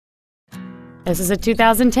This is a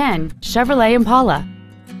 2010 Chevrolet Impala.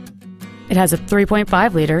 It has a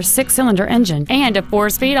 3.5-liter 6-cylinder engine and a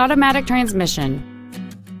 4-speed automatic transmission.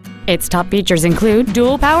 Its top features include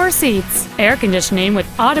dual power seats, air conditioning with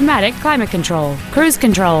automatic climate control, cruise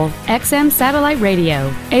control, XM satellite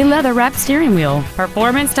radio, a leather-wrapped steering wheel,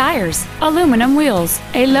 performance tires, aluminum wheels,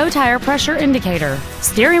 a low tire pressure indicator,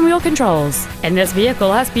 steering wheel controls, and this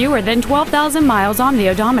vehicle has fewer than 12,000 miles on the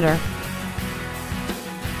odometer.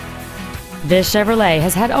 This Chevrolet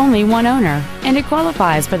has had only one owner, and it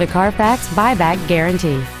qualifies for the Carfax buyback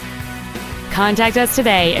guarantee. Contact us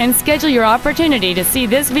today and schedule your opportunity to see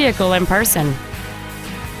this vehicle in person.